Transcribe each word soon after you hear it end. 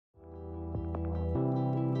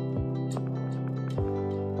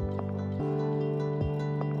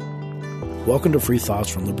Welcome to Free Thoughts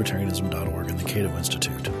from Libertarianism.org and the Cato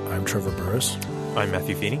Institute. I'm Trevor Burrus. I'm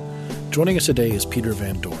Matthew Feeney. Joining us today is Peter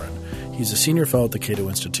Van Doren. He's a senior fellow at the Cato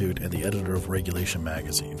Institute and the editor of Regulation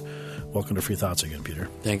Magazine. Welcome to Free Thoughts again, Peter.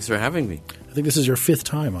 Thanks for having me. I think this is your fifth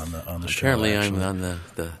time on the show. Apparently I'm on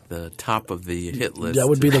the top of the hit list. That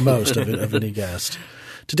would be the most of any guest.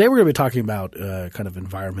 Today we're going to be talking about kind of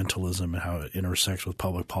environmentalism and how it intersects with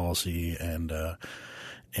public policy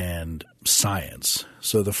and science.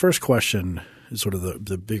 So the first question is sort of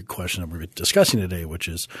the big question that we're discussing today, which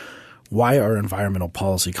is why are environmental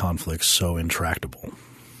policy conflicts so intractable?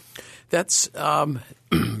 That's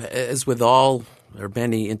as with all or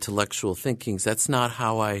many intellectual thinkings, that's not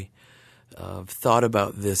how I thought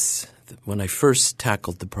about this when I first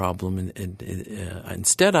tackled the problem.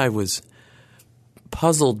 Instead, I was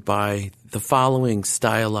puzzled by the following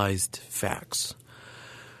stylized facts,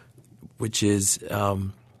 which is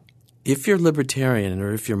if you're libertarian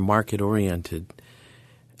or if you're market-oriented,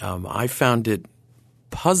 I found it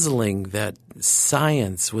puzzling that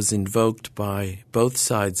science was invoked by both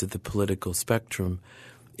sides of the political spectrum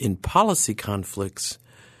in policy conflicts,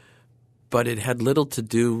 but it had little to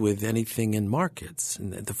do with anything in markets.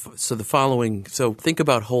 And so think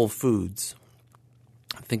about Whole Foods.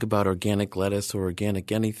 Think about organic lettuce or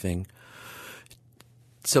organic anything.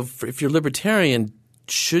 So if you're libertarian,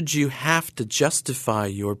 should you have to justify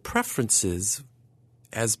your preferences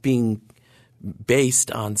as being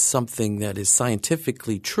based on something that is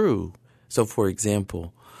scientifically true? So, for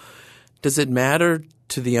example, does it matter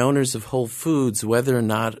to the owners of Whole Foods whether or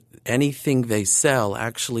not anything they sell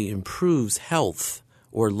actually improves health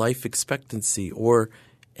or life expectancy or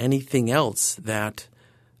anything else that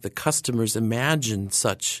the customers imagine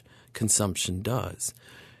such consumption does?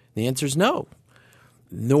 The answer is no.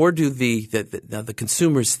 Nor do the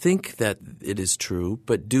consumers think that it is true,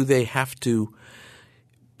 but do they have to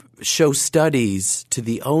show studies to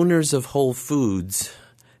the owners of Whole Foods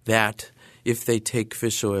that if they take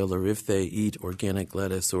fish oil or if they eat organic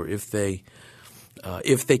lettuce or if they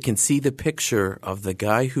can see the picture of the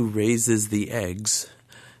guy who raises the eggs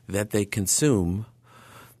that they consume,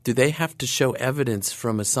 do they have to show evidence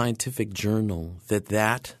from a scientific journal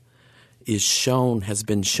that has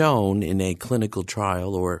been shown in a clinical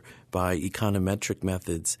trial or by econometric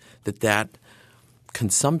methods that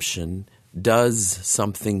consumption does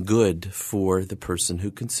something good for the person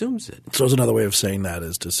who consumes it? So another way of saying that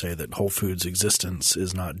is to say that Whole Foods' existence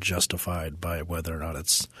is not justified by whether or not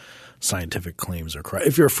its scientific claims are correct.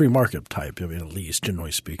 If you're a free market type, I mean, at least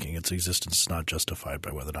generally speaking, its existence is not justified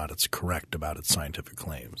by whether or not it's correct about its scientific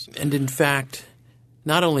claims. And in fact,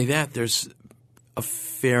 not only that, there's a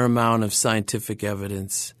fair amount of scientific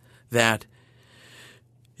evidence that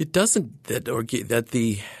it doesn't that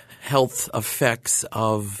the health effects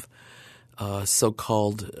of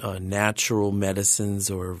so-called natural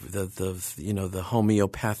medicines or the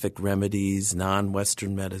homeopathic remedies,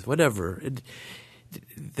 non-Western medicine, whatever.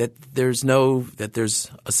 There's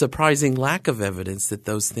a surprising lack of evidence that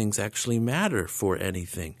those things actually matter for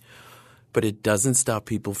anything. But it doesn't stop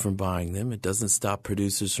people from buying them. It doesn't stop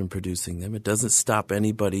producers from producing them. It doesn't stop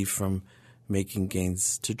anybody from making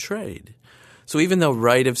gains to trade. So even though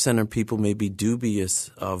right-of-center people may be dubious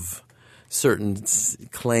of certain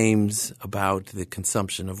claims about the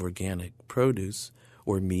consumption of organic produce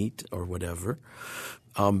or meat or whatever,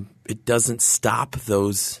 it doesn't stop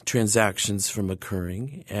those transactions from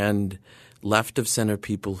occurring. And left-of-center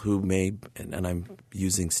people who may – and I'm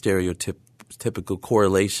using typical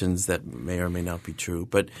correlations that may or may not be true,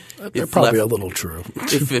 but they're probably a little true.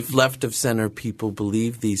 if left-of-center people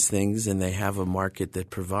believe these things and they have a market that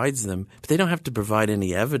provides them, but they don't have to provide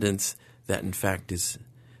any evidence that in fact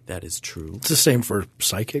that is true. It's the same for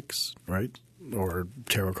psychics, right? Or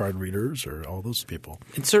tarot card readers or all those people.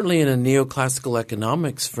 And certainly in a neoclassical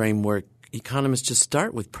economics framework, economists just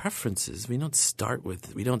start with preferences. We don't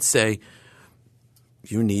say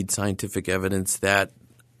you need scientific evidence that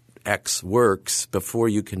X works before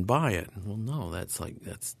you can buy it. Well, no, that's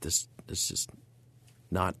just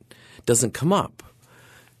not – doesn't come up.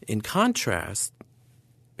 In contrast,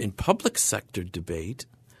 in public sector debate,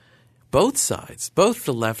 both sides, both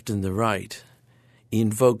the left and the right,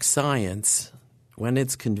 invoke science when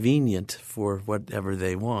it's convenient for whatever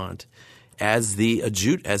they want as the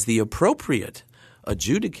appropriate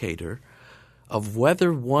adjudicator of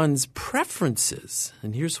whether one's preferences –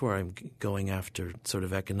 and here's where I'm going after sort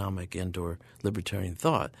of economic and or libertarian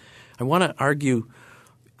thought. I want to argue,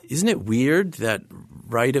 isn't it weird that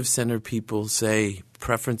right-of-center people say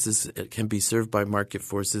preferences can be served by market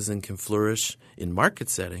forces and can flourish in market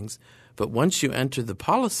settings, but once you enter the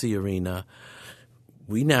policy arena,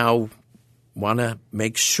 we now want to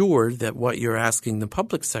make sure that what you're asking the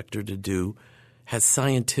public sector to do has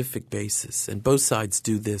scientific basis. And both sides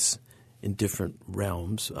do this in different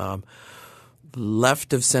realms.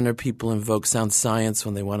 Left of center people invoke sound science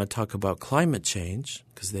when they want to talk about climate change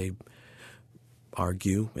because they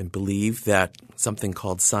argue and believe that something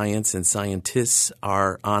called science and scientists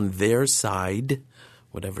are on their side,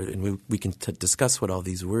 whatever, and we can discuss what all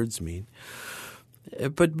these words mean.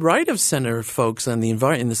 But right of center folks on the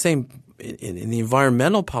in the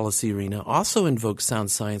environmental policy arena also invoke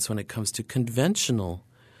sound science when it comes to conventional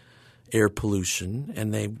air pollution,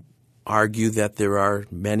 and they argue that there are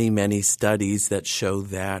many, many studies that show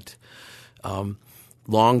that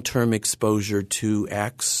long-term exposure to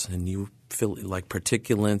X, and you feel like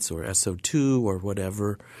particulates or SO2 or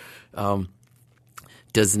whatever,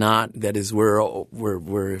 does not. That is, we're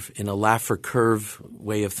in a Laffer curve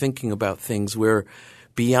way of thinking about things. We're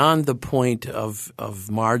beyond the point of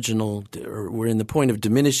marginal, or we're in the point of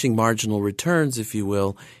diminishing marginal returns, if you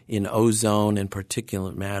will, in ozone and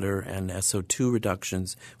particulate matter and SO2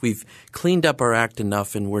 reductions. We've cleaned up our act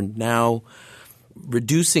enough, and we're now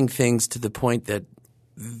reducing things to the point that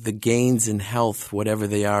the gains in health, whatever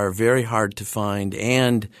they are very hard to find,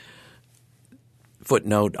 and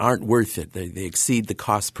footnote, aren't worth it. They exceed the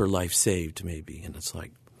cost per life saved, maybe. And it's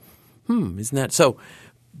like, isn't that so?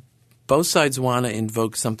 Both sides want to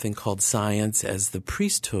invoke something called science as the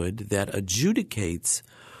priesthood that adjudicates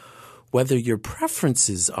whether your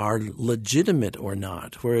preferences are legitimate or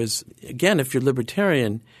not. Whereas, again, if you're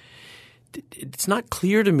libertarian, it's not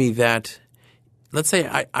clear to me that, let's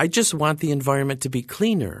say I just want the environment to be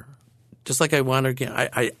cleaner. Just like I want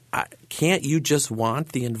to – can't you just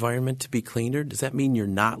want the environment to be cleaner? Does that mean you're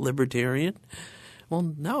not libertarian?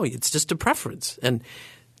 Well, no, it's just a preference. And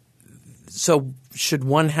so should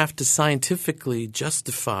one have to scientifically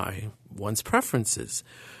justify one's preferences?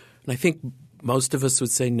 And I think most of us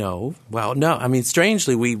would say no. Well, no. I mean,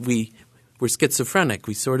 strangely, we're schizophrenic.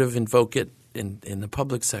 We sort of invoke it in the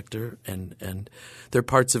public sector, and there are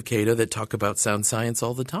parts of Cato that talk about sound science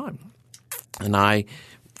all the time. And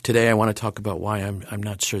today I want to talk about why I'm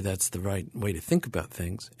not sure that's the right way to think about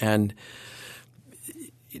things. And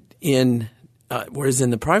whereas in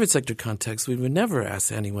the private sector context, we would never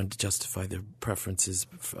ask anyone to justify their preferences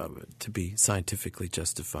to be scientifically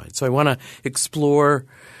justified. So I want to explore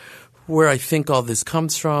where I think all this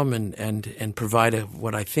comes from and provide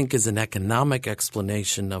what I think is an economic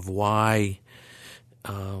explanation of why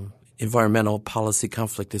environmental policy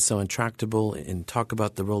conflict is so intractable, and talk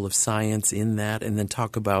about the role of science in that, and then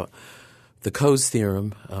talk about the Coase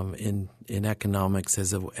theorem in economics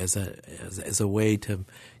as a way to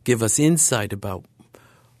give us insight about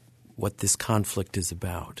what this conflict is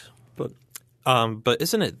about. But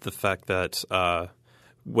isn't it the fact that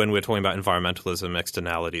when we're talking about environmentalism,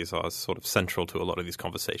 externalities are sort of central to a lot of these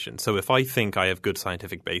conversations? So if I think I have good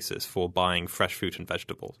scientific basis for buying fresh fruit and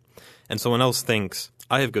vegetables, and someone else thinks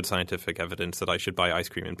I have good scientific evidence that I should buy ice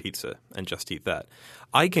cream and pizza and just eat that,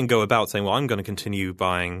 I can go about saying, well, I'm going to continue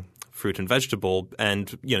buying fruit and vegetable,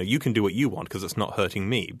 and you can do what you want because it's not hurting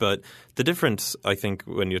me. But the difference, I think,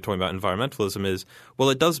 when you're talking about environmentalism is, well,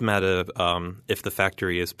 it does matter if the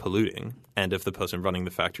factory is polluting and if the person running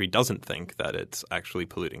the factory doesn't think that it's actually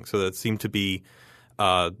polluting. So there seem to be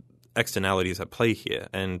externalities at play here.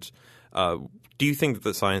 And do you think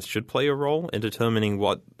that science should play a role in determining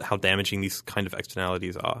how damaging these kind of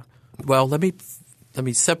externalities are? Well, let me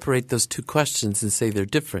separate those two questions and say they're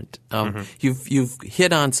different. You've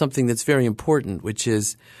hit on something that's very important, which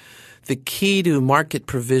is the key to market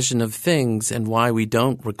provision of things, and why we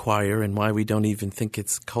don't require and why we don't even think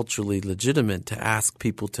it's culturally legitimate to ask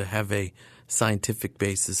people to have a scientific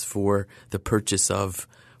basis for the purchase of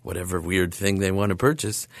whatever weird thing they want to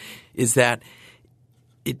purchase, is that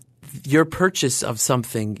your purchase of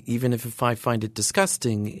something, even if I find it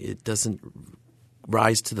disgusting, it doesn't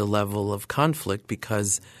rise to the level of conflict,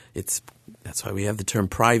 because that's why we have the term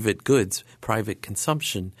private goods, private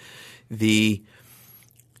consumption. We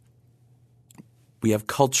have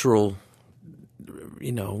cultural,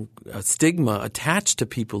 stigma attached to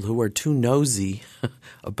people who are too nosy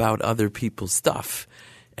about other people's stuff.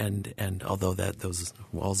 And although those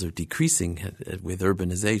walls are decreasing with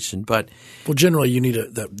urbanization, but generally you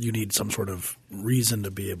need some sort of reason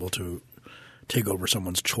to be able to take over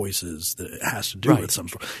someone's choices that it has to do with some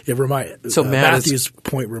sort. Matthew's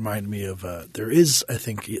point reminded me of there is, I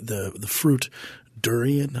think, the fruit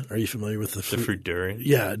durian. Are you familiar with the fruit? The fruit durian?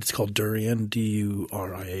 Yeah, it's called durian,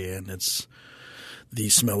 Durian. the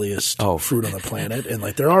smelliest fruit on the planet, and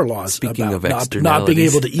like there are laws Speaking about of not being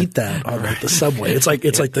able to eat that on like the subway. It's like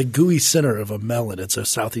the gooey center of a melon. It's a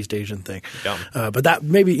Southeast Asian thing. But that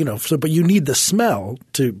maybe but you need the smell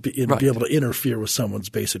to be able to interfere with someone's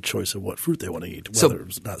basic choice of what fruit they want to eat, whether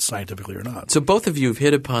it's not scientifically or not. So both of you have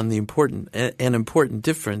hit upon the important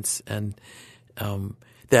difference, and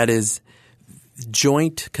that is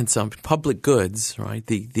joint consumption, public goods, right?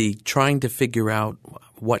 The trying to figure out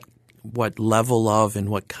what level of and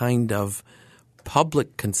what kind of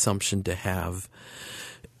public consumption to have.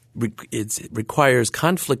 It requires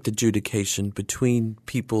conflict adjudication between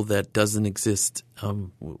people that doesn't exist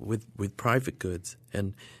with private goods.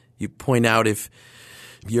 And you point out if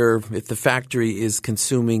the factory is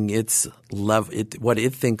consuming its what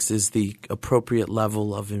it thinks is the appropriate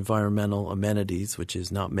level of environmental amenities, which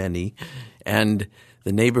is not many, and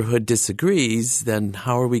the neighborhood disagrees, then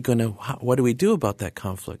what do we do about that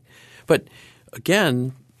conflict? But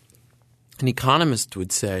again, an economist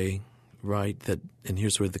would say, right, that, and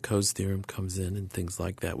here's where the Coase theorem comes in and things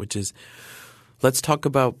like that, which is, let's talk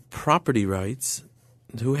about property rights.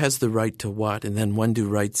 Who has the right to what? And then when do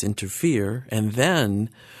rights interfere? And then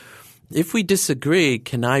if we disagree,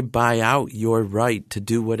 can I buy out your right to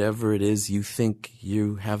do whatever it is you think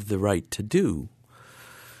you have the right to do?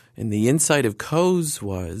 And the insight of Coase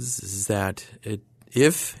is that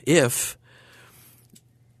if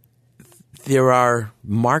there are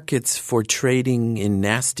markets for trading in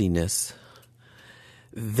nastiness,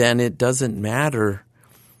 then it doesn't matter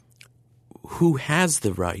who has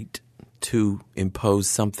the right to impose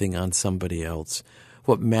something on somebody else.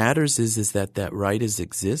 What matters is that right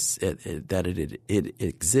exists, that it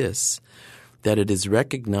exists, that it is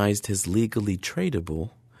recognized as legally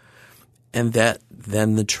tradable, and that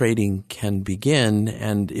then the trading can begin.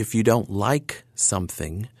 And if you don't like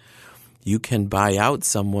something, you can buy out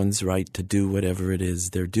someone's right to do whatever it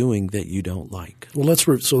is they're doing that you don't like. Well, let's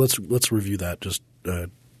review that just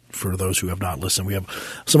for those who have not listened. We have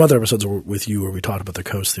some other episodes with you where we talked about the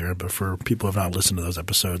Coase theorem, but for people who have not listened to those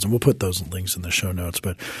episodes, and we'll put those links in the show notes,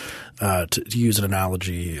 but to use an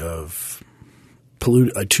analogy of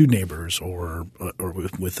two neighbors or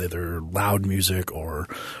with either loud music or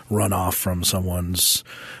runoff from someone's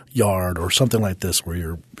yard or something like this where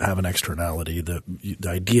you have an externality, the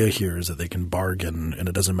idea here is that they can bargain, and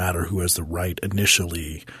it doesn't matter who has the right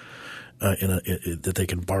initially that they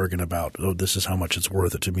can bargain about, this is how much it's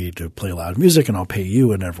worth it to me to play loud music and I'll pay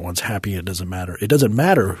you, and everyone's happy. It doesn't matter. It doesn't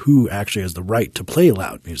matter who actually has the right to play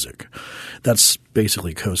loud music. That's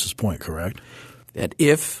basically Coase's point, correct? That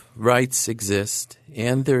if rights exist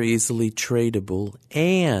and they're easily tradable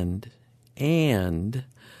and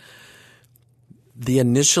the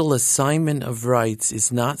initial assignment of rights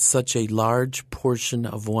is not such a large portion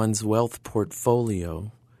of one's wealth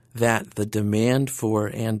portfolio that the demand for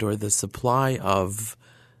and or the supply of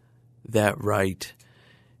that right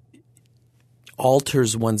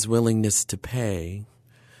alters one's willingness to pay,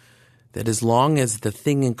 that as long as the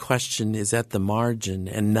thing in question is at the margin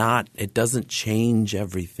and it doesn't change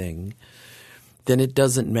everything, then it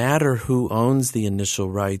doesn't matter who owns the initial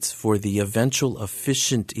rights for the eventual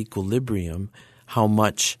efficient equilibrium, how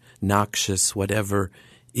much noxious whatever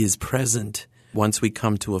is present once we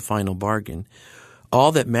come to a final bargain.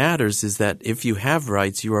 All that matters is that if you have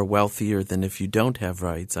rights, you are wealthier than if you don't have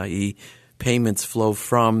rights, i.e. payments flow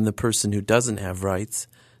from the person who doesn't have rights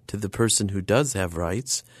to the person who does have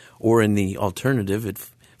rights, or in the alternative, it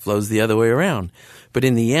flows the other way around. But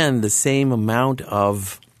in the end, the same amount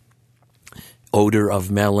of odor of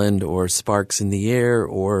melon or sparks in the air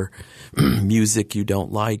or music you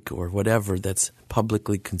don't like or whatever that's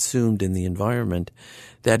publicly consumed in the environment,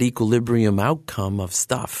 that equilibrium outcome of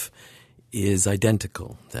stuff is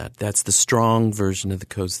identical. That's the strong version of the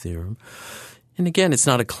Coase theorem. And again, it's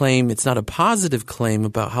not a claim, it's not a positive claim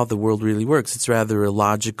about how the world really works. It's rather a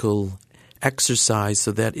logical exercise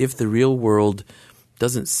so that if the real world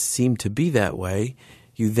doesn't seem to be that way,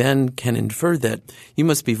 you then can infer that you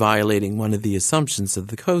must be violating one of the assumptions of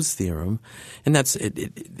the Coase theorem, and that's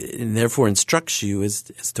and therefore instructs you as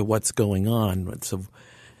to what's going on.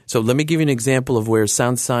 So let me give you an example of where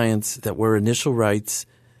sound science, that where initial rights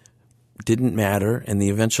didn't matter and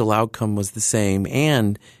the eventual outcome was the same,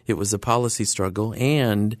 and it was a policy struggle,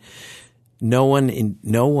 and no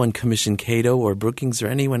one commissioned Cato or Brookings or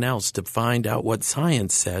anyone else to find out what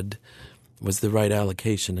science said was the right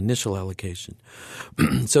allocation, initial allocation.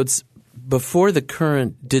 So it's before the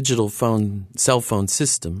current digital cell phone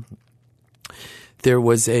system, there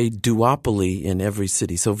was a duopoly in every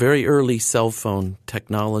city. So very early cell phone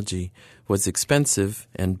technology was expensive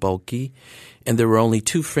and bulky, and there were only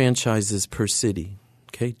 2 franchises per city.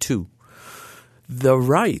 Okay, 2. the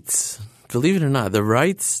rights, believe it or not, the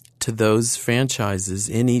rights to those franchises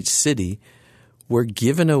in each city were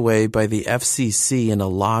given away by the FCC in a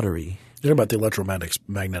lottery. You're talking about the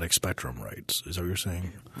electromagnetic spectrum rights. Is that what you're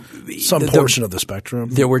saying? Some portion of the spectrum?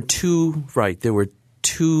 There were two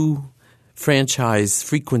franchise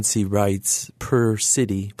frequency rights per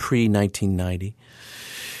city pre-1990.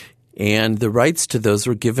 And the rights to those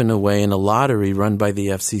were given away in a lottery run by the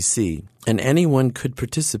FCC. And anyone could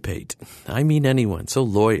participate. I mean anyone.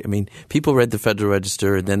 People read the Federal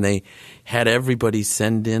Register and then they had everybody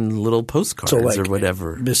send in little postcards or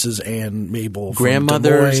whatever. Mrs. Ann Mabel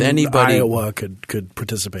grandmothers, from Des Moines, anybody. Iowa could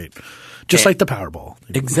participate. Just like the Powerball.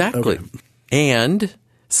 Exactly. Okay. And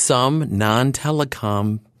some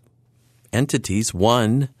non-telecom entities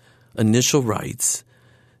won initial rights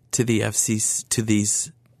to the FCC, to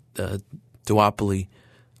these duopoly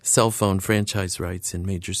cell phone franchise rights in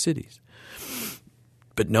major cities.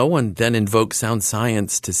 But no one then invoked sound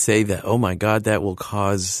science to say that, oh my God, that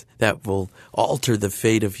will alter the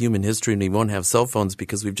fate of human history and we won't have cell phones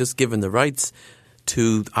because we've just given the rights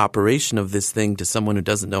to operation of this thing to someone who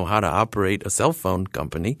doesn't know how to operate a cell phone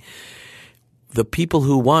company. The people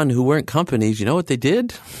who won, who weren't companies, you know what they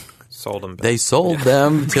did? Sold them back. They sold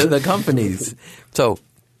them to the companies. So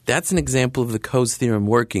that's an example of the Coase theorem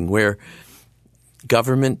working, where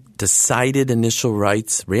government decided initial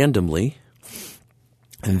rights randomly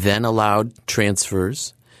and then allowed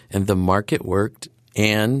transfers, and the market worked,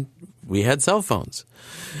 and we had cell phones.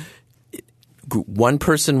 One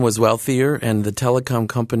person was wealthier and the telecom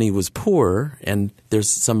company was poorer, and there's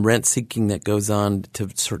some rent-seeking that goes on to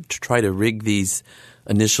try to rig these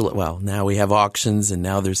initial – well, now we have auctions, and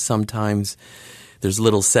now there's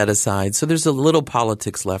little set-aside. So there's a little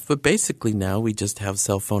politics left. But basically now we just have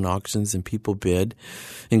cell phone auctions and people bid.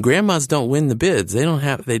 And grandmas don't win the bids. They don't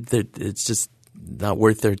have – it's just not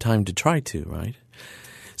worth their time to try to, right?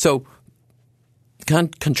 So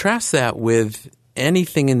contrast that with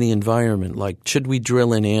anything in the environment, like should we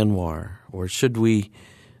drill in Anwar, or should we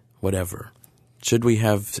whatever? Should we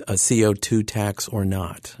have a CO2 tax or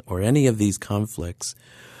not? Or any of these conflicts.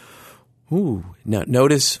 Now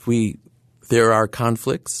notice there are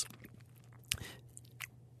conflicts.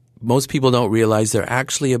 Most people don't realize they're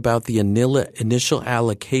actually about the initial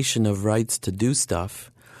allocation of rights to do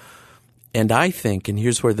stuff. And I think, and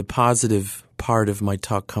here's where the positive part of my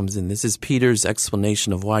talk comes in. This is Peter's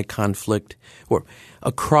explanation of why conflict, or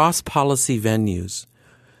across policy venues,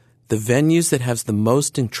 the venues that have the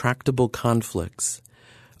most intractable conflicts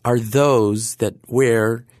are those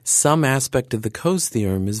where some aspect of the Coase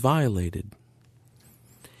theorem is violated.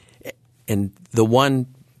 And the one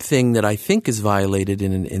thing that I think is violated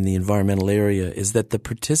in the environmental area is that the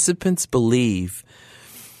participants believe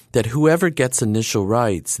that whoever gets initial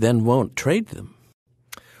rights then won't trade them.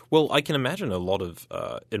 Well, I can imagine a lot of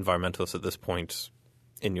environmentalists at this point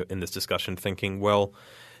in this discussion thinking, well,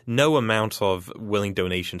 no amount of willing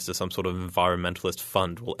donations to some sort of environmentalist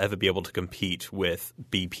fund will ever be able to compete with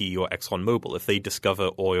BP or ExxonMobil. If they discover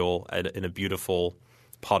oil in a beautiful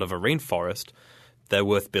part of a rainforest, they're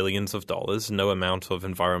worth billions of dollars. No amount of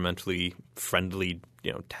environmentally friendly,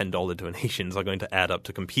 $10 donations are going to add up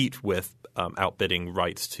to compete with outbidding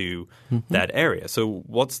rights to that area. So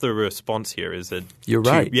what's the response here? Is it You're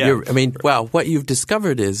right. Yeah. What you've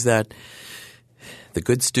discovered is that the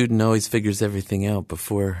good student always figures everything out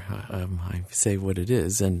before I say what it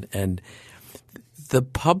is. And the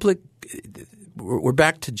public – we're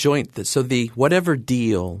back to joint – so the whatever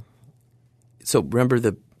deal – so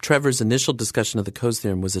remember Trevor's initial discussion of the Coase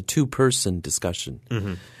theorem was a two-person discussion.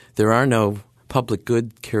 Mm-hmm. There are no public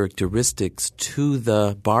good characteristics to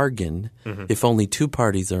the bargain if only two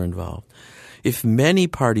parties are involved. If many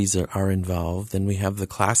parties are involved, then we have the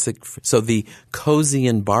classic – so the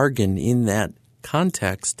Coasean bargain in that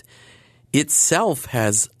context itself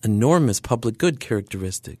has enormous public good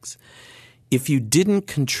characteristics. If you didn't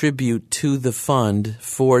contribute to the fund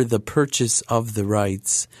for the purchase of the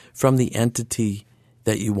rights from the entity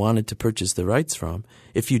that you wanted to purchase the rights from,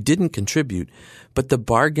 if you didn't contribute, but the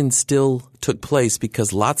bargain still took place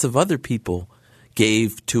because lots of other people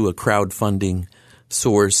gave to a crowdfunding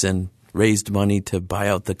source and raised money to buy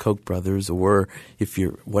out the Koch brothers, or if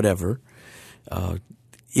you're whatever,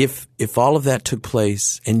 if all of that took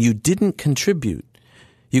place and you didn't contribute,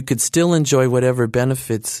 you could still enjoy whatever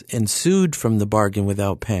benefits ensued from the bargain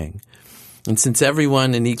without paying. And since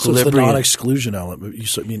everyone in equilibrium – So it's the non-exclusion element.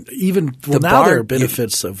 Now there are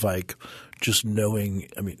benefits of just knowing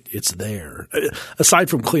 – it's there. Aside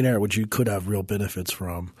from clean air, which you could have real benefits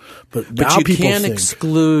from. But you can't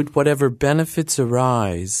exclude whatever benefits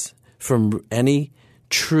arise from any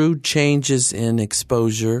true changes in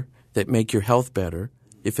exposure that make your health better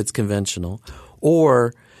if it's conventional,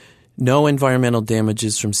 or no environmental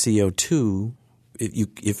damages from CO2.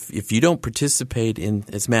 If you don't participate in,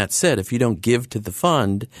 as Matt said, if you don't give to the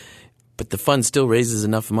fund, but the fund still raises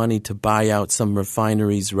enough money to buy out some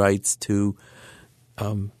refineries' rights to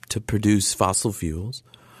produce fossil fuels,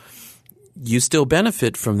 you still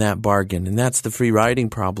benefit from that bargain, and that's the free riding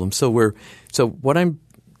problem. So what I'm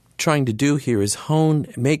trying to do here is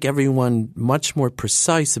make everyone much more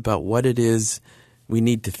precise about what it is we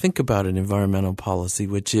need to think about in environmental policy,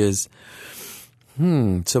 which is,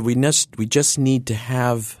 so we just need to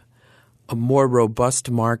have a more robust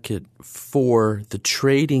market for the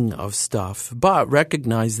trading of stuff, but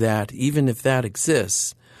recognize that even if that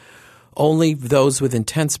exists, only those with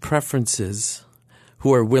intense preferences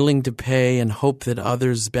who are willing to pay and hope that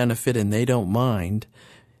others benefit and they don't mind.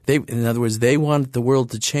 In other words, they want the world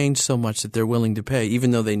to change so much that they're willing to pay,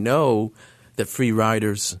 even though they know that free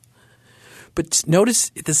riders. But notice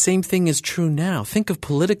the same thing is true now. Think of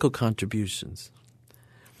political contributions.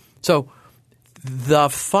 So the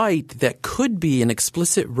fight that could be an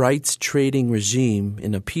explicit rights trading regime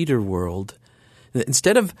in a Peter world,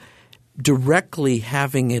 instead of directly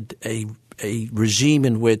having a regime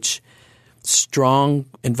in which strong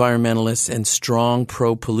environmentalists and strong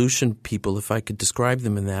pro-pollution people, if I could describe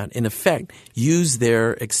them in that, in effect use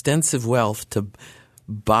their extensive wealth to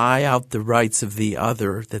buy out the rights of the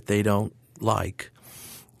other that they don't like.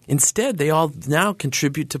 Instead, they all now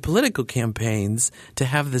contribute to political campaigns to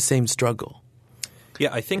have the same struggle. Yeah,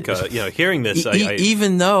 I think hearing this,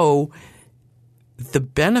 even though the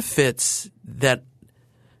benefits that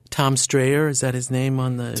Tom Strayer, is that his name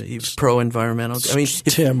on the pro-environmental? I mean,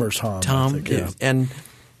 Tim or Tom. Tom, I think, yeah. and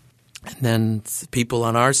then people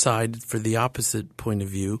on our side for the opposite point of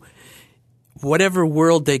view. Whatever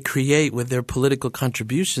world they create with their political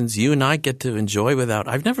contributions, you and I get to enjoy without.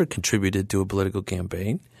 I've never contributed to a political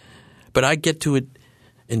campaign, but I get to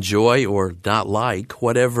enjoy or not like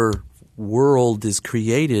whatever world is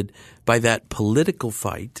created by that political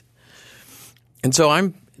fight. And so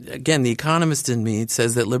again, the economist in me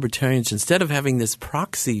says that libertarians, instead of having this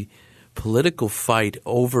proxy political fight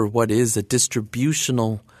over what is a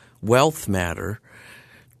distributional wealth matter,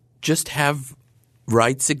 just have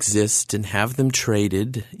rights exist and have them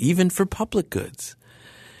traded, even for public goods.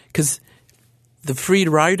 Because the free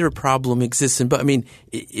rider problem exists. But I mean,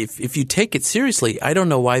 if you take it seriously, I don't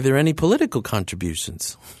know why there are any political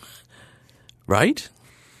contributions. Right?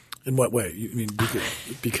 In what way? You mean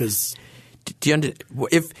because do you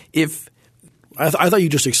if I thought you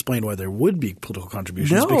just explained why there would be political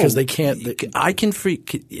contributions because they can't.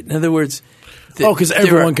 In other words, because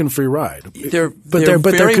everyone can free ride. There are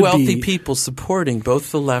very wealthy people supporting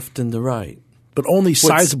both the left and the right. But only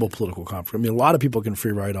sizable political contributions. I mean, a lot of people can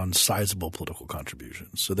free ride on sizable political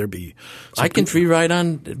contributions. So there'd be. I can free ride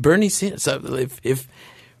on Bernie Sanders. So if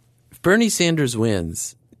Bernie Sanders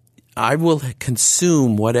wins, I will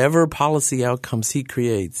consume whatever policy outcomes he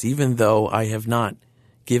creates, even though I have not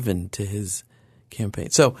given to his campaign.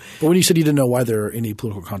 So, but when you said you didn't know why there are any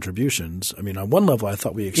political contributions, I mean, on one level, I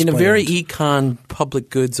thought we explained. In a very econ, public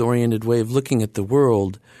goods oriented way of looking at the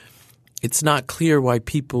world, it's not clear why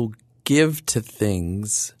people give to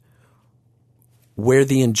things where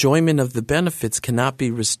the enjoyment of the benefits cannot be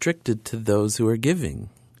restricted to those who are giving.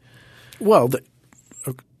 Well,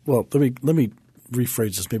 let me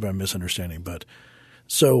rephrase this. Maybe I'm misunderstanding, but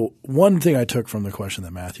so one thing I took from the question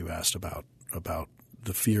that Matthew asked about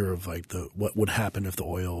the fear of like what would happen if the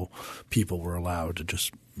oil people were allowed to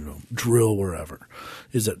just drill wherever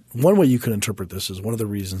is that one way you can interpret this is one of the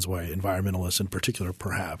reasons why environmentalists in particular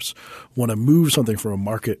perhaps want to move something from a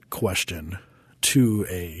market question to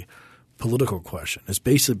a political question. It's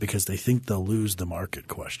basically because they think they'll lose the market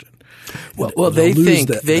question. Well, they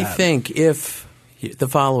think if the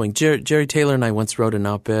following. Jerry Taylor and I once wrote an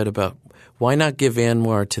op-ed about why not give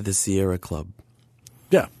ANWR to the Sierra Club.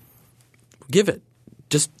 Yeah. Give it.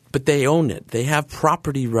 But they own it. They have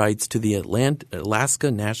property rights to the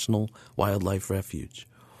Alaska National Wildlife Refuge.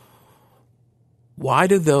 Why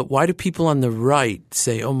do people on the right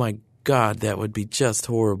say, "Oh my God, that would be just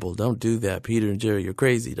horrible. Don't do that, Peter and Jerry. You're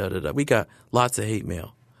crazy." Da da da. We got lots of hate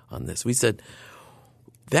mail on this. We said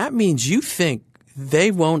that means you think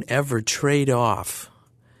they won't ever trade off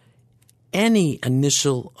any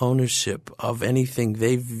initial ownership of anything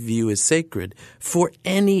they view as sacred for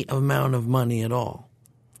any amount of money at all.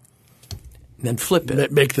 And then flip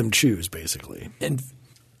it. Make them choose, basically.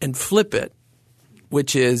 And flip it,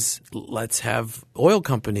 which is let's have oil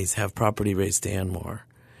companies have property rights to ANWR.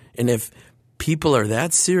 And if people are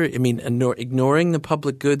that serious, I mean, ignoring the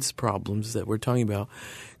public goods problems that we're talking about,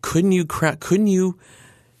 couldn't you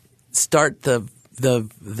start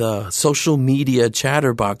the social media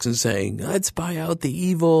chatterbox and saying, let's buy out the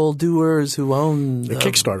evil doers who own the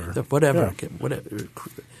Kickstarter, whatever,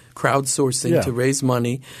 crowdsourcing to raise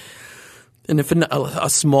money. And if a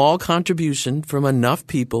small contribution from enough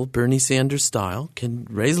people, Bernie Sanders style, can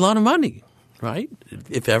raise a lot of money, right?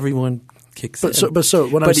 If everyone kicks in. But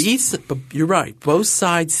you're right. Both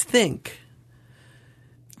sides think.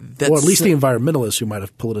 Well, at least the environmentalists who might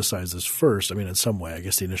have politicized this first. I mean, in some way, I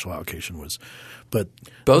guess the initial allocation was, but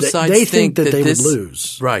both sides they think that they would this,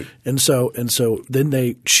 lose, right? And so then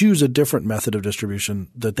they choose a different method of distribution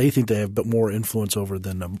that they think they have but more influence over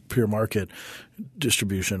than a pure market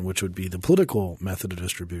distribution, which would be the political method of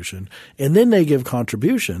distribution. And then they give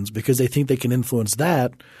contributions because they think they can influence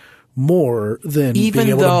that more than being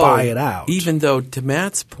able to buy it out. Even though, to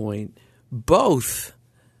Matt's point, both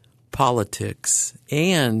politics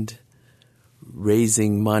and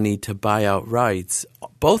raising money to buy out rights,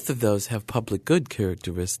 both of those have public good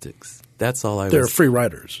characteristics. That's all They're free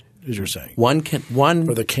riders, as you're saying. Or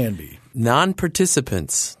they can be.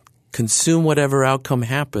 Non-participants consume whatever outcome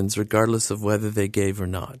happens regardless of whether they gave or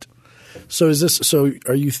not. So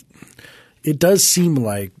it does seem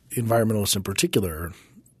like environmentalists in particular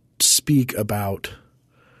speak about –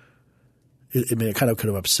 I mean, it kind of could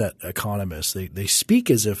have upset economists. They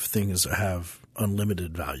speak as if things have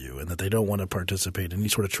unlimited value and that they don't want to participate in any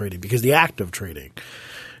sort of trading because the act of trading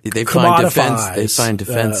they find commodifies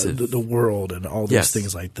defensive the world and all these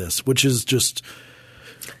things like this, which is just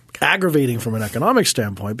aggravating from an economic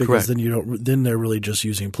standpoint because then they're really just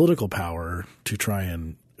using political power to try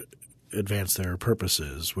and advance their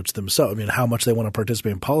purposes, which themselves – I mean, how much they want to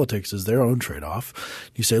participate in politics is their own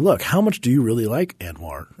trade-off. You say, look, how much do you really like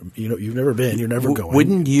Anwar? You know, you've never been. You're never going.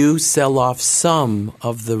 Wouldn't you sell off some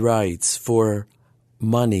of the rights for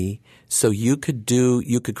money so you could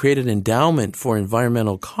create an endowment for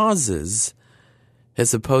environmental causes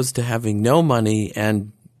as opposed to having no money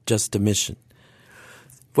and just a mission?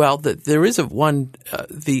 Well, there is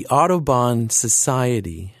the Audubon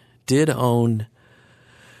Society did own –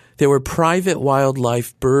 there were private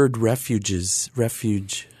wildlife bird refuges.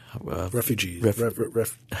 Refugees.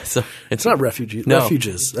 So, it's not refugees. No.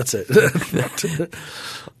 Refuges. That's it.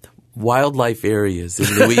 Wildlife areas in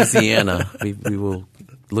Louisiana. we will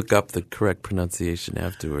look up the correct pronunciation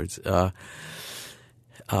afterwards.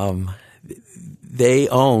 They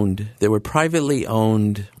were privately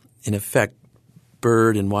owned, in effect,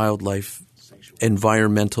 bird and wildlife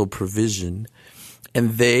environmental provision,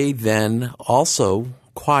 and they then also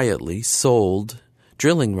quietly sold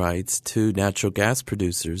drilling rights to natural gas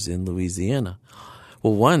producers in Louisiana.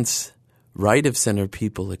 Well, once right-of-center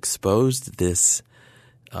people exposed this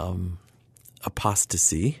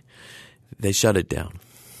apostasy, they shut it down.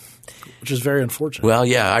 Which is very unfortunate. Well,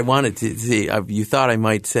 yeah, I wanted to see – you thought I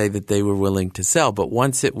might say that they were willing to sell, but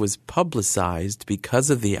once it was publicized because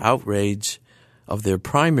of the outrage of their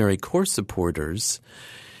primary core supporters,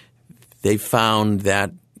 they found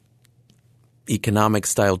that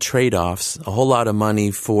economic-style trade-offs, a whole lot of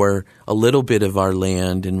money for a little bit of our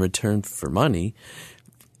land in return for money,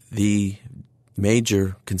 the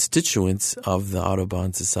major constituents of the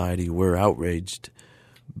Audubon Society were outraged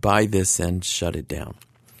by this and shut it down.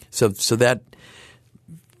 So that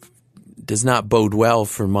does not bode well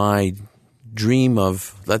for my dream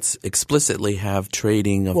of let's explicitly have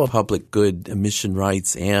trading of public good emission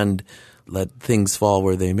rights and let things fall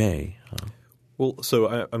where they may. Well,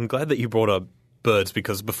 so I'm glad that you brought up birds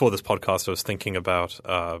because before this podcast I was thinking about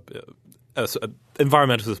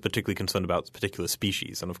environmentalists are particularly concerned about particular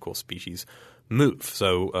species, and of course species move.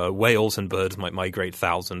 So whales and birds might migrate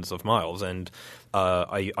thousands of miles, and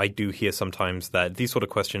I do hear sometimes that these sort of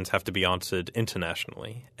questions have to be answered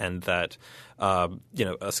internationally, and that a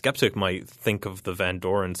skeptic might think of the Van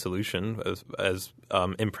Doren solution as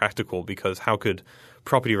impractical because how could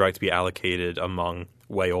property rights be allocated among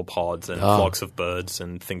whale pods and flocks of birds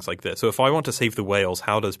and things like this? So if I want to save the whales,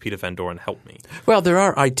 how does Peter Van Doren help me? Well, there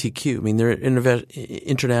are ITQ. I mean,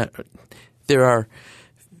 there are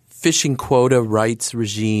fishing quota rights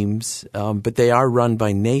regimes, but they are run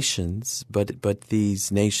by nations. But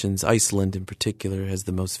these nations, Iceland in particular, has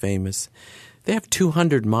the most famous. They have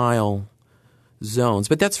 200-mile zones,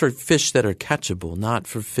 but that's for fish that are catchable, not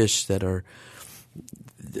for fish that are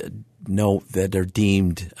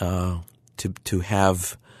deemed to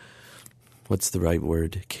have what's the right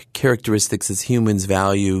word? Characteristics as humans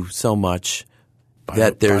value so much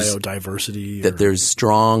that there's biodiversity, that there's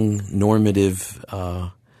strong normative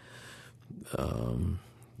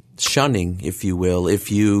shunning, if you will.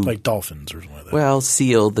 If you like dolphins or something like that. Well,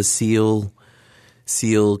 the seal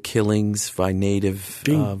seal killings by native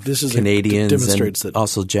Canadians demonstrates and that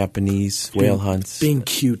also Japanese whale hunts. Being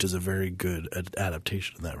cute is a very good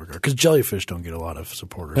adaptation in that regard because jellyfish don't get a lot of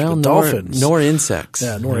supporters. Well, but dolphins, nor insects.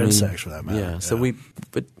 Yeah, insects for that matter. Yeah, so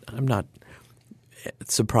but I'm not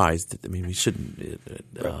surprised. I mean, we shouldn't.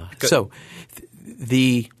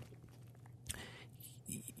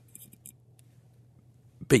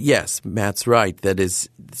 But yes, Matt's right. That is,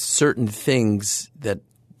 certain things that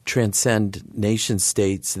transcend nation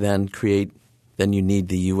states then you need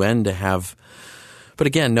the UN to have. But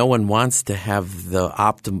again, no one wants to have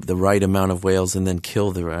the right amount of whales and then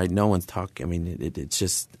kill the right. No one's talking. I mean, it's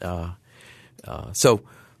just so.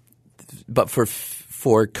 But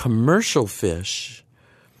for commercial fish,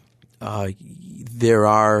 there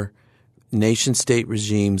are nation state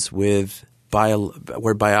regimes where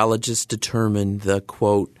biologists determine the,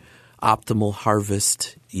 quote, optimal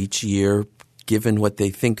harvest each year, given what they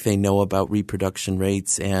think they know about reproduction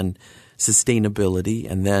rates and sustainability.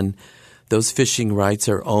 And then those fishing rights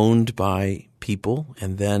are owned by people,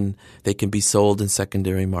 and then they can be sold in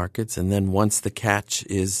secondary markets. And then once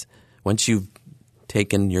you've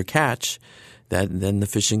taken your catch, then the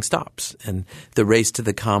fishing stops. And the race to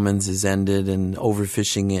the commons is ended and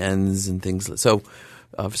overfishing ends and things. So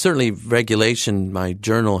certainly regulation, my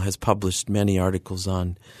journal has published many articles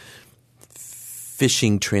on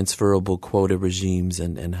fishing transferable quota regimes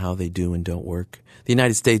and how they do and don't work. The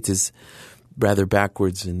United States is rather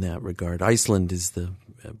backwards in that regard. Iceland is the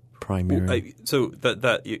primary. So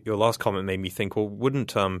that your last comment made me think, well,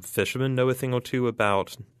 wouldn't fishermen know a thing or two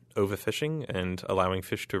about overfishing and allowing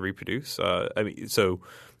fish to reproduce? Or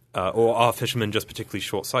are fishermen just particularly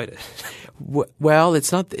short-sighted? Well,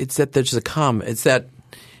 it's not. It's that there's It's that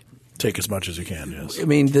take as much as you can. Yes. I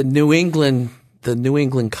mean, the New England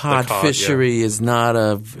cod fishery is not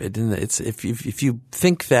a. It's if you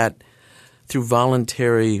think that through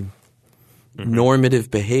voluntary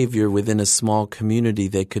normative behavior within a small community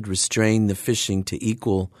they could restrain the fishing to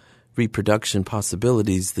equal reproduction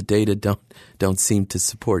possibilities, the data don't seem to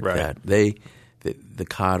support that. The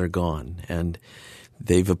cod are gone, and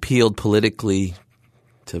they've appealed politically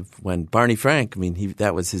to when Barney Frank. I mean,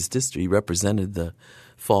 that was his district. He represented the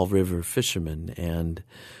Fall River fishermen, and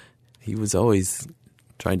he was always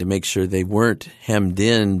trying to make sure they weren't hemmed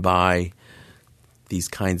in by these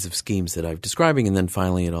kinds of schemes that I'm describing. And then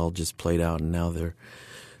finally, it all just played out, and now they're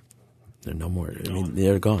no more. I mean,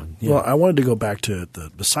 they're gone. Yeah. Well, I wanted to go back to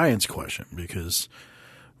the science question because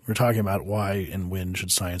we're talking about why and when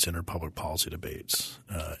should science enter public policy debates,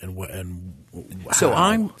 and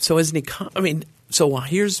how. So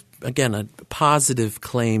here's again a positive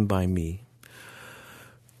claim by me.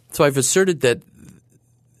 So I've asserted that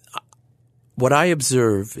what I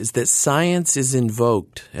observe is that science is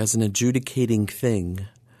invoked as an adjudicating thing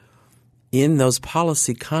in those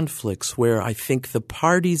policy conflicts where I think the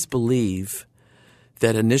parties believe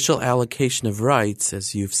that initial allocation of rights,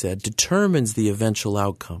 as you've said, determines the eventual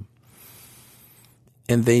outcome.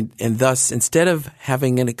 And thus, instead of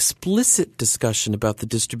having an explicit discussion about the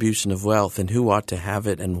distribution of wealth and who ought to have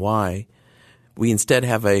it and why, we instead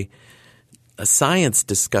have a science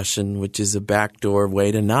discussion, which is a backdoor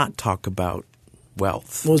way to not talk about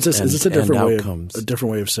wealth. Well, is this a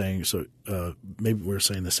different way of saying? So maybe we're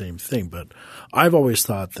saying the same thing, but I've always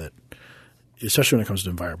thought that, especially when it comes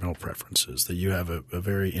to environmental preferences, that you have a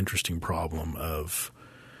very interesting problem of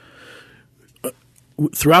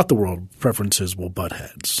throughout the world, preferences will butt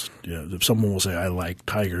heads. You know, if someone will say, "I like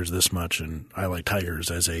tigers this much," and I like tigers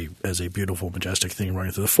as a beautiful, majestic thing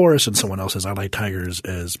running through the forest, and someone else says, "I like tigers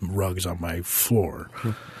as rugs on my floor."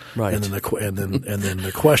 Right. And then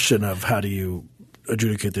the question of how do you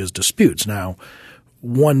adjudicate those disputes. Now,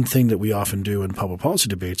 one thing that we often do in public policy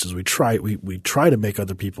debates is we try to make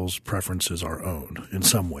other people's preferences our own in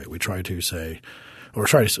some way. We try to say. Or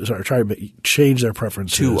try to change their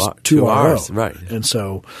preferences to our ours, own. Right. And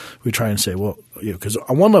so we try and say, well, because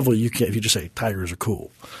on one level you can't, if you just say tigers are cool,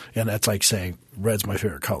 and that's like saying red's my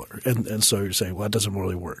favorite color, and so you're saying, well, that doesn't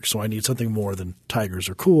really work. So I need something more than tigers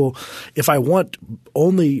are cool. If I'm the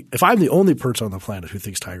only person on the planet who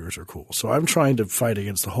thinks tigers are cool, so I'm trying to fight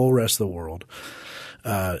against the whole rest of the world.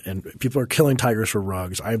 And people are killing tigers for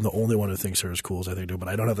rugs. I'm the only one who thinks they're as cool as I think they do, but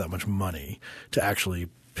I don't have that much money to actually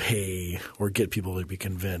pay or get people to be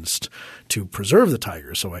convinced to preserve the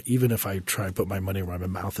tigers. So even if I try and put my money where my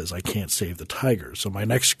mouth is, I can't save the tigers. So my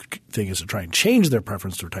next thing is to try and change their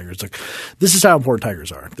preference for tigers. Like, this is how important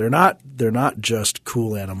tigers are. They're not just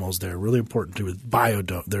cool animals. They're really important to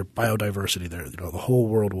their biodiversity. The whole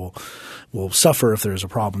world will suffer if there's a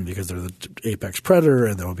problem because they're the apex predator,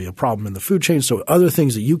 and there will be a problem in the food chain. So other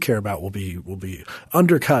things that you care about will be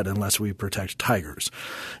undercut unless we protect tigers.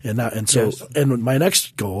 And my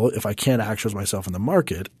next goal, if I can't actualize myself in the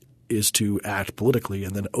market, is to act politically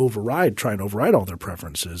and then try and override all their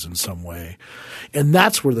preferences in some way. And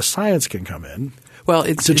that's where the science can come in. Well,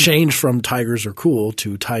 it's to change from tigers are cool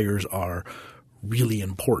to tigers are really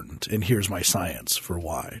important, and here's my science for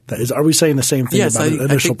why. Are we saying the same thing about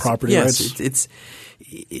initial property rights? Yes,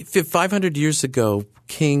 it's 500 years ago,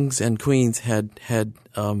 kings and queens had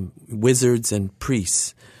wizards and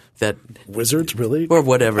priests. That wizards, really? Or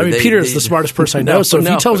whatever. I mean, Peter's the smartest person I know, so if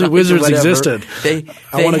he tells me wizards existed,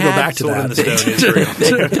 I want to go back to that.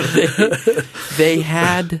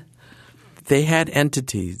 They had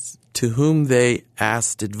entities to whom they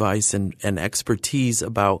asked advice and expertise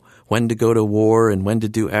about when to go to war and when to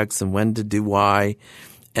do X and when to do Y,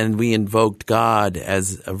 and we invoked God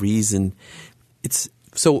as a reason.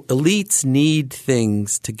 So elites need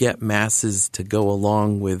things to get masses to go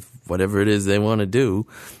along with whatever it is they want to do.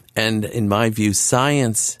 And in my view,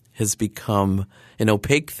 science has become an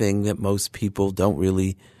opaque thing that most people don't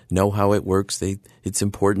really know how it works. It's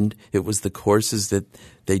important. It was the courses that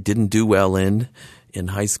they didn't do well in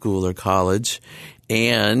high school or college.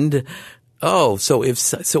 And so if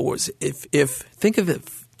think of the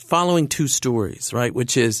following two stories, right,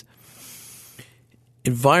 which is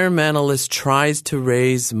environmentalist tries to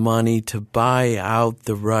raise money to buy out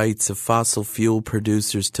the rights of fossil fuel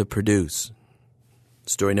producers to produce.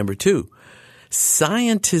 Story number 2,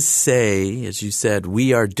 scientists say, as you said,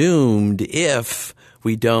 we are doomed if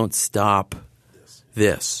we don't stop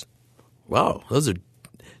this. Wow, those are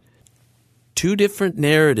two different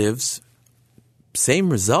narratives, same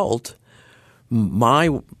result. The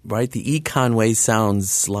econ way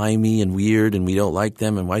sounds slimy and weird and we don't like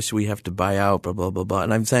them and why should we have to buy out, blah, blah, blah, blah.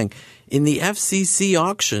 And I'm saying in the FCC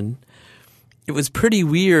auction, it was pretty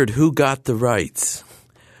weird who got the rights.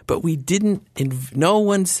 But no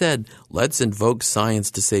one said, let's invoke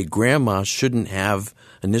science to say grandma shouldn't have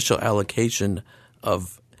initial allocation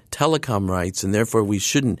of telecom rights and therefore we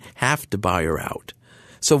shouldn't have to buy her out.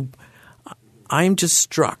 So I'm just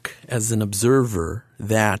struck as an observer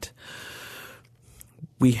that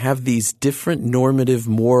we have these different normative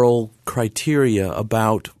moral criteria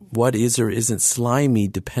about what is or isn't slimy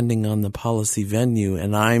depending on the policy venue,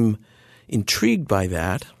 and I'm intrigued by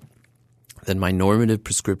that. Then my normative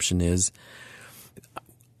prescription is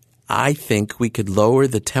I think we could lower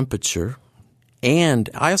the temperature, and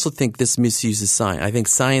I also think this misuses science. I think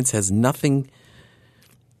science has not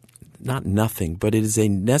nothing, but it is a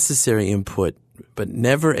necessary input, but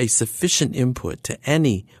never a sufficient input to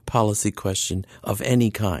any policy question of any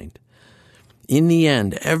kind. In the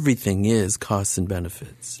end, everything is costs and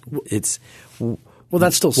benefits. Well,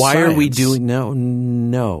 that's still why science. Are we doing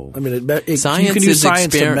no? I mean, science you can use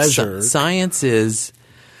science to measure. Science is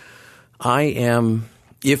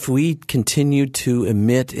if we continue to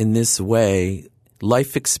emit in this way,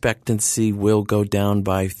 life expectancy will go down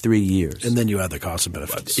by 3 years. And then you add the cost and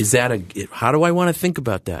benefits. How do I want to think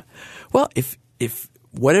about that? Well, if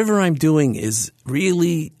whatever I'm doing is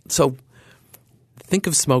really – so think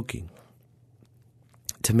of smoking.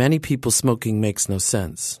 To many people, smoking makes no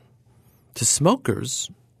sense. To smokers,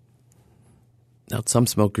 now some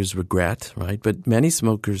smokers regret, right? But many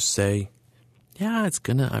smokers say, yeah,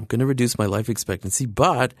 I'm gonna reduce my life expectancy,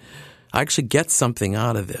 but I actually get something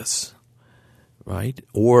out of this, right?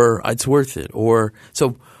 Or it's worth it. Or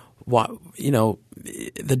so,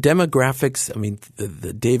 the demographics. I mean,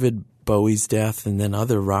 the David Bowie's death, and then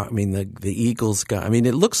other rock. I mean, the Eagles guy. I mean,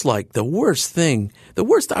 it looks like the worst thing, the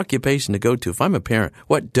worst occupation to go to. If I'm a parent,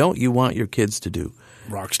 what don't you want your kids to do?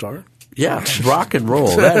 Rock star. Yeah, rock and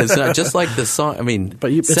roll. That is not just like the song. I mean,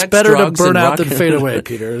 but it's better to burn out than fade away,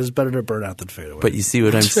 Peter. It is better to burn out than fade away. But you see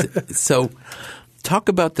what I'm saying? So talk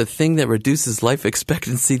about the thing that reduces life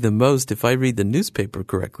expectancy the most. If I read the newspaper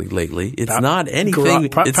correctly lately, it's not anything.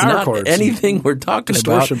 It's not anything we're talking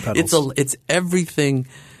about. Pedals. It's everything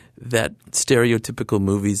that stereotypical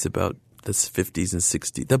movies about the 50s and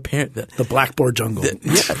 60s. The blackboard jungle.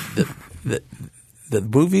 The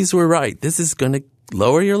movies were right. This is going to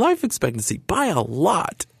lower your life expectancy by a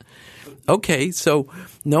lot. Okay, so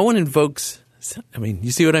no one invokes – I mean,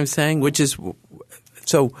 you see what I'm saying? Which is –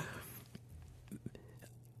 so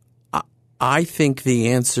I think the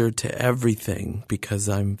answer to everything, because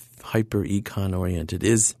I'm hyper-econ oriented,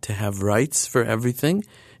 is to have rights for everything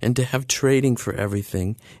and to have trading for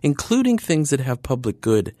everything, including things that have public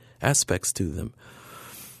good aspects to them.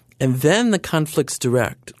 And then the conflict's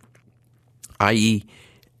direct, i.e.,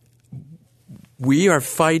 we are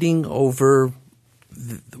fighting over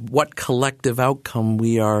what collective outcome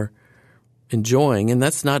we are enjoying, and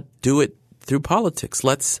let's not do it through politics.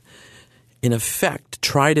 Let's, in effect,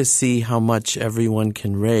 try to see how much everyone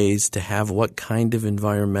can raise to have what kind of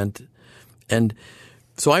environment. And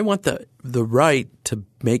so I want the right to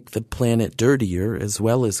make the planet dirtier as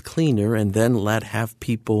well as cleaner, and then have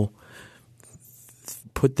people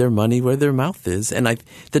put their money where their mouth is. And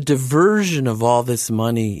the diversion of all this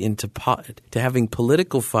money into to having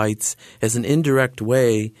political fights as an indirect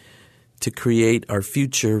way to create our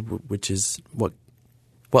future, which is what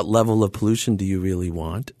level of pollution do you really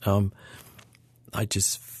want? I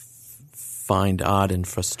just find odd and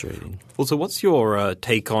frustrating. Well, so what's your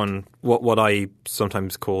take on what I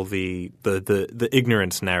sometimes call the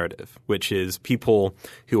ignorance narrative, which is people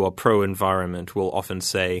who are pro-environment will often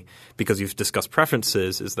say, because you've discussed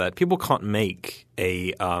preferences, is that people can't make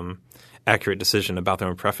a accurate decision about their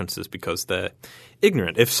own preferences because they're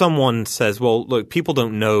ignorant. If someone says, well, look, people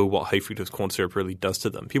don't know what high fructose corn syrup really does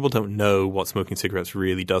to them. People don't know what smoking cigarettes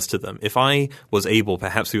really does to them. If I was able,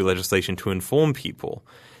 perhaps through legislation, to inform people,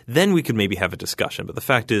 then we could maybe have a discussion. But the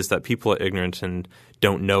fact is that people are ignorant and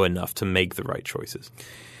don't know enough to make the right choices.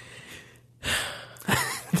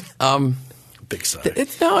 Big sigh.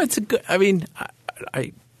 It's a good – I mean,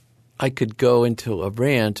 I could go into a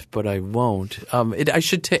rant, but I won't. I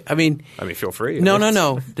should take – I mean, feel free.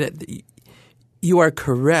 No. You are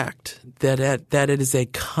correct that it is a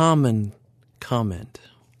common comment.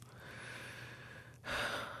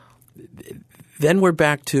 Then we're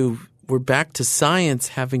back to science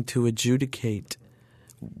having to adjudicate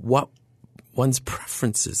what one's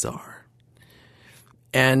preferences are.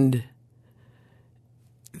 And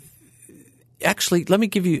actually, let me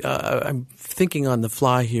give you I'm thinking on the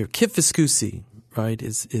fly here. Kip Viscusi, right,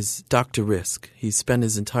 is Dr. Risk. He spent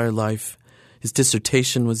his entire life – his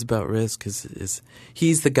dissertation was about risk.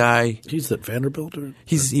 He's the guy. He's at Vanderbilt?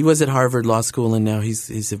 He was at Harvard Law School, and now he's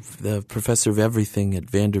the professor of everything at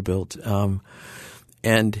Vanderbilt.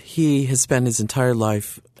 And he has spent his entire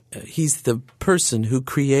life he's the person who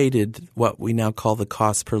created what we now call the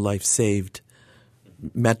cost per life saved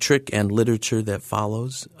metric and literature that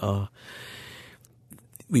follows.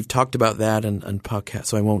 We've talked about that on podcasts,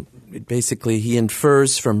 so I won't. Basically, he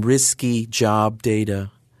infers from risky job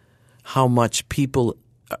data how much people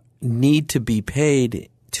need to be paid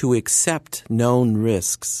to accept known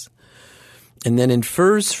risks, and then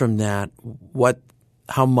infers from that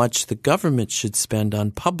how much the government should spend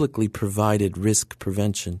on publicly provided risk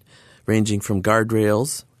prevention, ranging from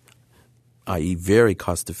guardrails, i.e. very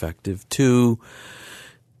cost-effective, to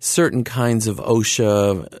certain kinds of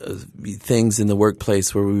OSHA things in the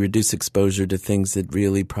workplace where we reduce exposure to things that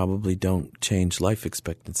really probably don't change life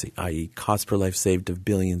expectancy, i.e. cost per life saved of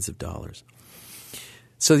billions of dollars.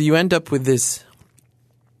 So you end up with this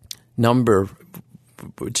number,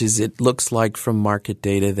 which is it looks like from market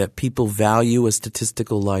data that people value a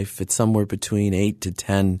statistical life at somewhere between $8 to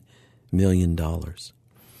 $10 million.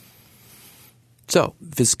 So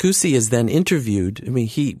Viscusi is then interviewed. I mean,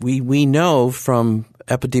 we know from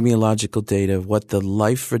epidemiological data what the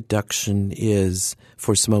life reduction is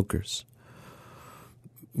for smokers.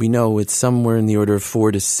 We know it's somewhere in the order of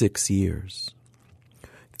 4 to 6 years.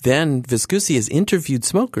 Then Viscusi has interviewed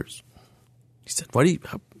smokers. He said, "What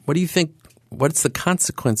do you think? What's the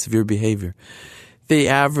consequence of your behavior?" The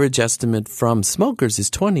average estimate from smokers is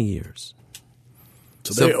 20 years.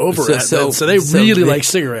 So they really like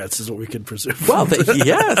cigarettes, is what we can presume. Well,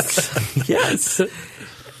 yes.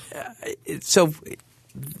 So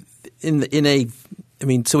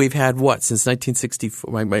so we've had what since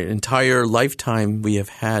 1964? My entire lifetime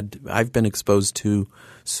I've been exposed to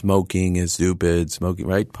smoking is stupid, smoking,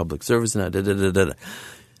 right? Public service,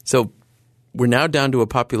 So we're now down to a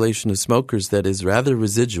population of smokers that is rather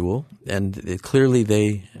residual, and clearly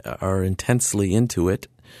they are intensely into it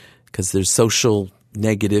because there's social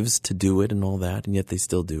negatives to do it and all that, and yet they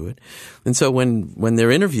still do it. And so when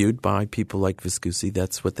they're interviewed by people like Viscusi,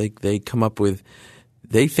 that's what they come up with.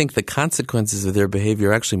 They think the consequences of their behavior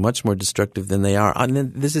are actually much more destructive than they are.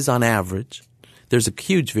 And this is on average. There's a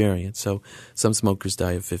huge variance. So some smokers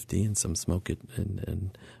die at 50 and some smoke it.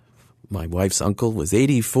 And my wife's uncle was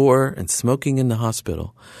 84 and smoking in the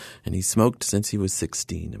hospital. And he smoked since he was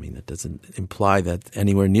 16. I mean, that doesn't imply that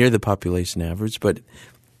anywhere near the population average, but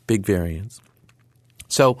big variance.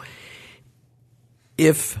 So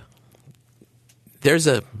if there's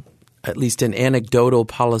at least an anecdotal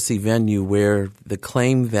policy venue where the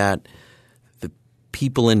claim that the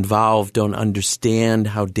people involved don't understand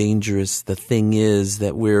how dangerous the thing is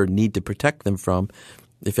that we need to protect them from,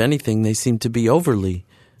 if anything, they seem to be overly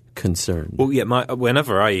concerned. Well, yeah.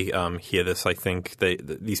 Whenever I hear this, I think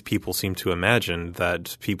these people seem to imagine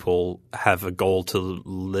that people have a goal to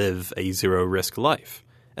live a zero-risk life.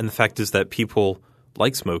 And the fact is that people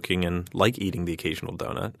like smoking and like eating the occasional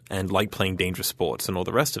donut and like playing dangerous sports and all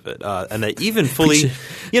the rest of it. And that even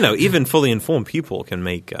fully informed people can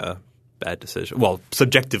make bad decisions. Well,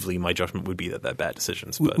 subjectively, my judgment would be that they're bad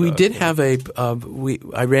decisions. But, we did have I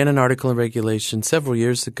ran an article in Regulation several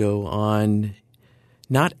years ago on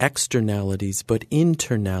not externalities but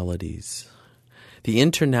internalities, the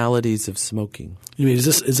internalities of smoking. You mean is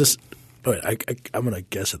this? All right, I'm going to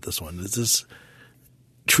guess at this one. Is this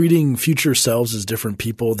treating future selves as different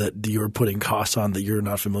people that you're putting costs on that you're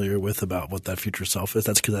not familiar with about what that future self is?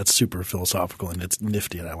 That's because that's super philosophical and it's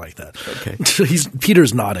nifty, and I like that. Okay.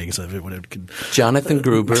 Peter's nodding. So Jonathan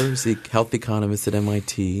Gruber is the health economist at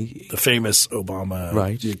MIT. The famous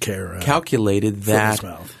Obama care calculated that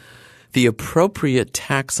the appropriate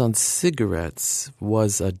tax on cigarettes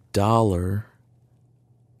was $1.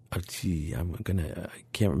 I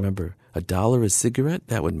can't remember. $1 a cigarette?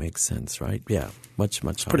 That would make sense, right? Yeah, much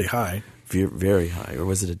it's pretty high. Very high. Or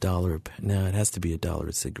was it $1? No, it has to be $1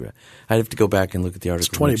 a cigarette. I'd have to go back and look at the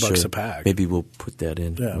article. It's $20 a pack. Maybe we'll put that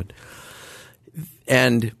in. Yeah.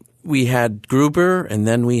 And we had Gruber, and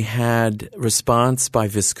then we had response by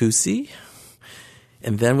Viscusi,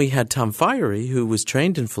 and then we had Tom Fiery, who was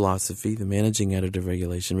trained in philosophy, the managing editor of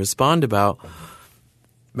Regulation, respond about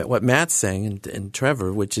what Matt's saying and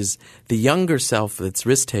Trevor, which is the younger self that's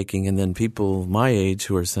risk-taking, and then people my age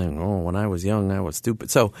who are saying, oh, when I was young, I was stupid.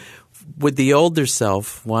 So would the older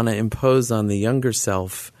self want to impose on the younger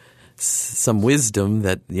self some wisdom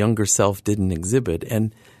that the younger self didn't exhibit?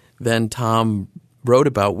 And then Tom wrote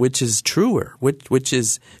about which is truer, which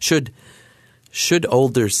is should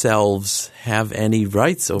older selves have any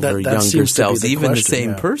rights over younger selves, even the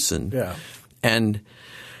same person? Yeah. And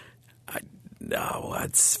no,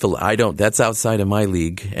 that's outside of my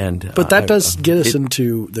league. But that does get us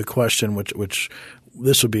into the question, which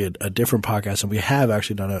this would be a different podcast, and we have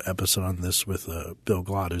actually done an episode on this with Bill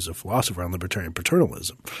Glott, who's a philosopher on libertarian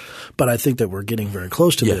paternalism. But I think that we're getting very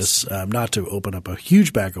close to this, not to open up a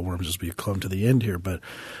huge bag of worms as we come to the end here, but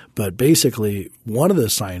basically one of the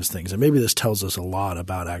science things, and maybe this tells us a lot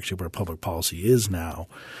about actually where public policy is now,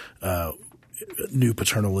 new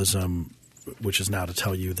paternalism, which is now to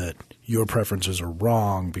tell you that your preferences are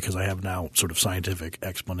wrong because I have now sort of scientific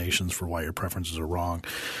explanations for why your preferences are wrong,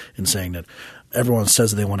 and saying that everyone says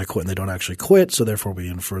that they want to quit and they don't actually quit, so therefore we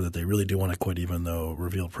infer that they really do want to quit even though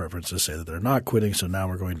revealed preferences say that they're not quitting. So now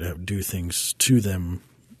we're going to do things to them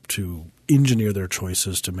to engineer their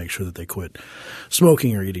choices to make sure that they quit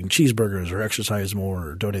smoking or eating cheeseburgers or exercise more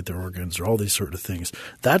or donate their organs or all these sort of things.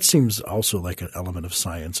 That seems also like an element of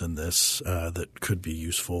science in this that could be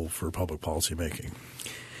useful for public policy making.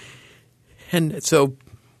 And so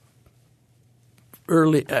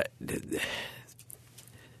early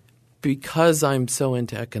because I'm so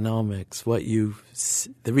into economics, the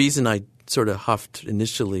reason I sort of huffed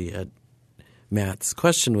initially at Matt's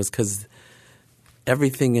question was because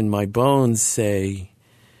everything in my bones say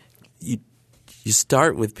you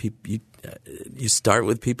start with you start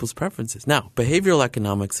with people's preferences. Now, behavioral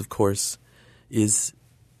economics, of course, is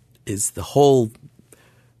the whole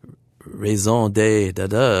raison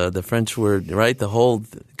d'être, the French word, right? The whole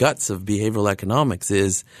guts of behavioral economics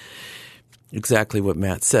is exactly what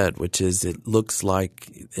Matt said, which is it looks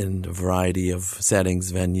like in a variety of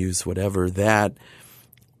settings, venues, whatever, that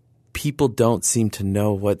people don't seem to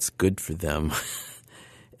know what's good for them.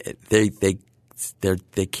 They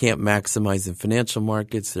can't maximize in financial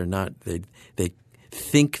markets. They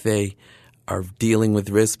think they are dealing with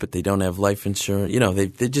risk, but they don't have life insurance.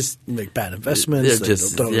 They just make bad investments.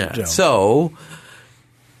 So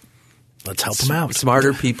let's help them out.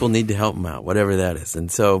 Smarter people need to help them out, whatever that is.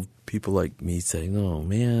 And so people like me say, "No,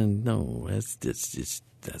 man, no, that's just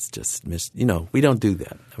we don't do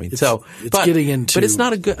that." I mean, getting into, but it's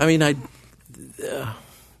not a good. I mean,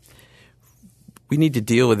 we need to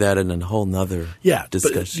deal with that in a whole nother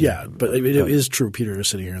discussion. But it is true. Peter is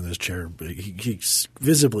sitting here in this chair, but he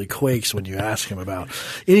visibly quakes when you ask him about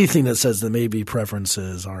anything that says that maybe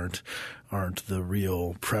preferences aren't the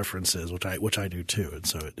real preferences, which I do too, and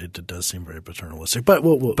so it does seem very paternalistic.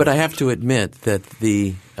 But I have to admit that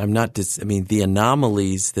the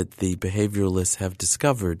anomalies that the behavioralists have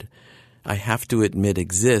discovered, I have to admit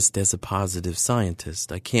exist as a positive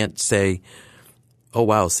scientist. I can't say oh,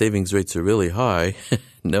 wow, savings rates are really high.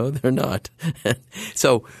 No, they're not.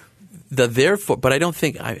 So the therefore, but I don't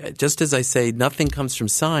think, just as I say nothing comes from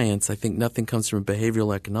science, I think nothing comes from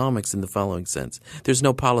behavioral economics in the following sense. There's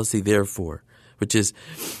no policy therefore, which is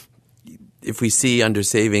if we see under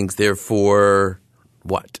savings, therefore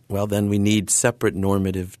what? Well, then we need separate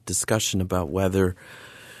normative discussion about whether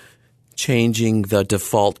changing the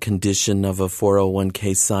default condition of a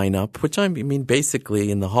 401k sign up, which I mean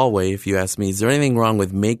basically in the hallway, if you ask me, is there anything wrong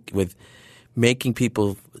with making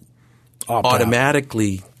people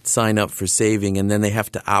automatically sign up for saving and then they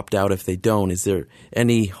have to opt out if they don't? Is there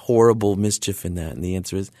any horrible mischief in that? And the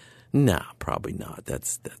answer is nah, probably not.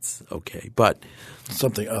 That's okay. But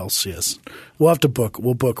something else, yes. We'll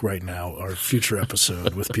book right now our future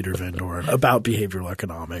episode with Peter Van Doren about behavioral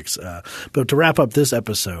economics. But to wrap up this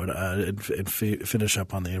episode and finish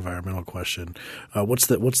up on the environmental question, what's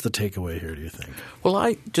the takeaway here, do you think?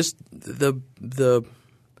 Well,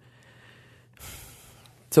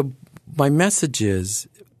 so my message is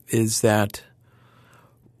that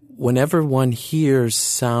whenever one hears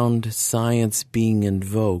sound science being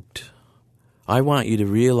invoked, I want you to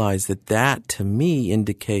realize that to me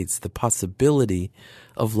indicates the possibility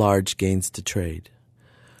of large gains to trade.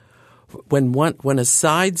 When a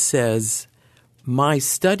side says, my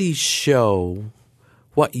studies show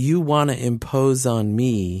what you want to impose on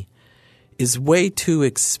me is way too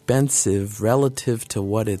expensive relative to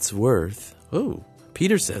what it's worth. Oh,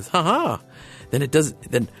 Peter says,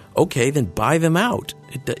 then buy them out.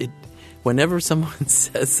 Whenever someone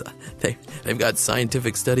says they've got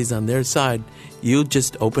scientific studies on their side, you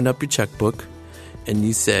just open up your checkbook and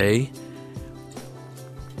you say,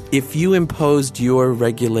 if you imposed your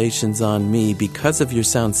regulations on me because of your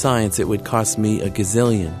sound science, it would cost me $1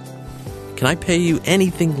 gazillion. Can I pay you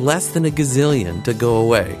anything less than $1 gazillion to go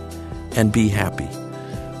away and be happy?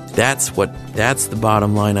 That's the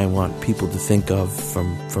bottom line I want people to think of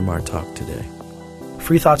from our talk today.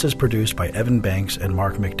 Free Thoughts is produced by Evan Banks and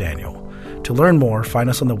Mark McDaniel. To learn more, find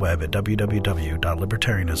us on the web at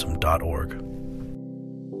www.libertarianism.org.